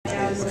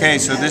Okay,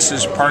 so this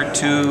is part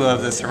 2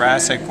 of the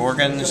thoracic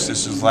organs.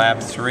 This is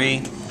Lab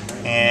 3,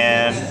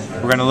 and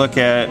we're going to look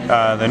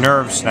at the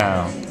nerves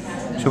now.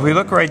 So if we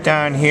look right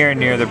down here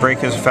near the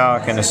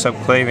brachiocephalic and the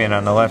subclavian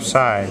on the left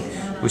side,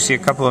 we see a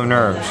couple of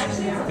nerves.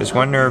 There's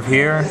one nerve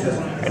here,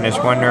 and there's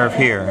one nerve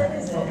here.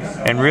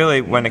 And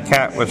really, when the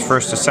cat was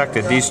first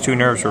dissected, these two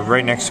nerves were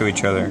right next to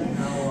each other.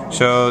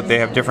 So they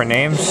have different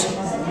names.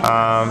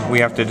 We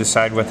have to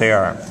decide what they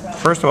are.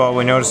 First of all,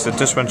 we notice that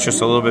this one's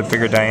just a little bit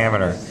bigger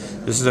diameter.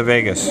 This is the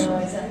vagus.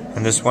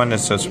 And this one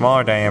that's a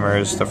smaller diameter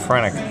is the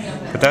phrenic.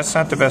 But that's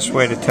not the best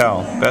way to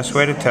tell. The best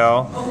way to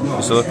tell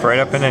is to look right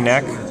up in the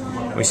neck.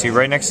 We see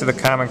right next to the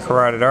common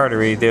carotid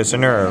artery, there's a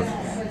nerve.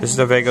 This is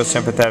the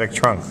vagosympathetic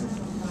trunk.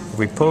 If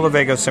we pull the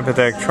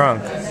vagosympathetic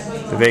trunk,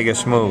 the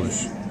vagus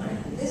moves.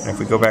 And if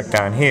we go back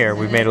down here,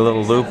 we've made a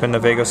little loop in the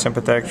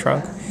vagosympathetic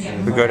trunk.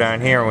 If we go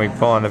down here and we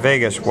pull on the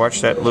vagus,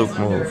 watch that loop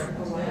move.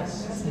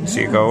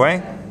 See it go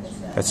away?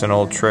 That's an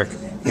old trick.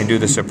 You can do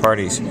this at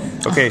parties.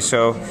 Okay,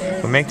 so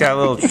we make that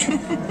little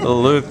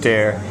loop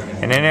there,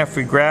 and then if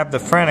we grab the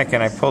phrenic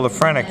and I pull the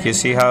phrenic, you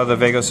see how the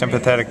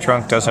vagosympathetic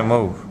trunk doesn't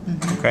move.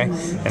 Okay,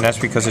 and that's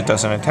because it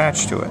doesn't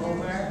attach to it.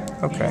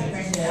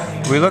 Okay.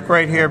 If we look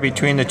right here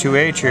between the two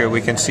H here,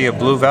 we can see a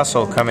blue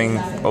vessel coming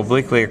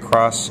obliquely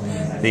across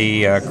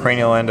the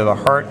cranial end of the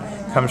heart.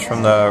 It comes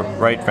from the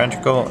right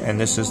ventricle, and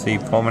this is the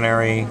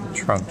pulmonary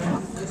trunk.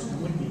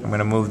 I'm going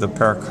to move the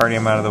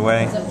pericardium out of the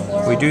way.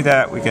 If we do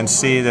that, we can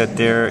see that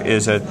there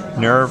is a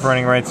nerve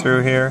running right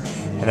through here,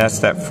 and that's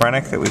that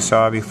phrenic that we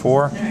saw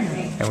before.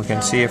 And we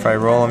can see if I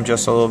roll them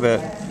just a little bit,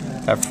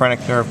 that phrenic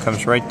nerve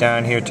comes right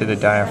down here to the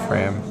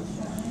diaphragm.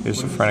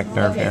 Here's the phrenic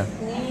nerve here.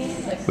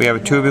 We have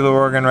a tubular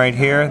organ right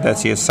here,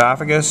 that's the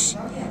esophagus,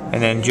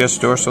 and then just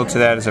dorsal to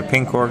that is a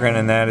pink organ,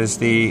 and that is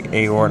the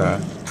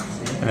aorta.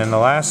 And then the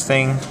last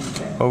thing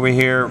over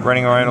here,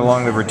 running right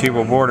along the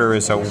vertebral border,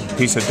 is a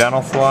piece of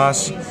dental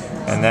floss,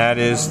 and that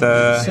is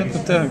the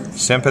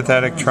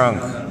sympathetic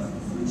trunk.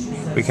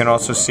 We can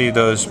also see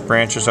those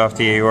branches off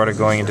the aorta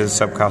going into the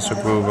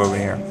subcostal groove over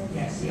here.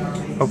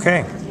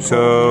 Okay,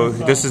 so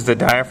this is the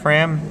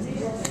diaphragm.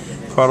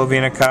 Caudal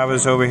vena cava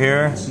is over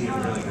here.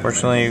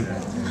 Fortunately,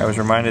 I was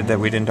reminded that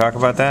we didn't talk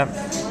about that.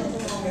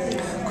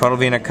 Caudal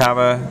vena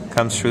cava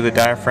comes through the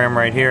diaphragm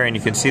right here, and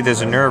you can see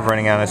there's a nerve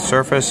running on its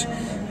surface,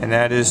 and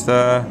that is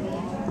the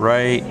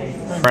right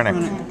phrenic.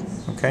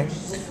 Okay,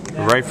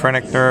 the right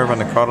phrenic nerve on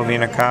the caudal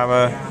vena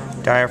cava,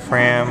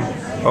 diaphragm.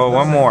 Oh,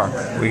 one more.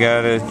 We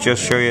got to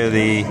just show you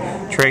the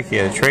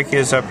trachea. The trachea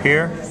is up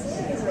here.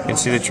 You can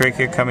see the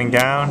trachea coming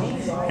down,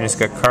 and it's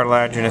got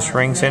cartilaginous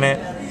rings in it.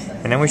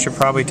 And then we should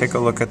probably take a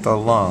look at the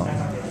lung.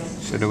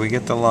 So do we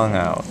get the lung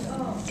out?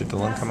 Did the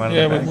lung come out of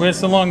the bag? Yeah, but where's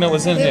the lung that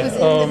was in It here? was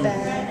in the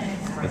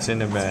bag. It's in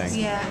the bag.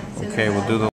 Yeah. Okay, we'll do the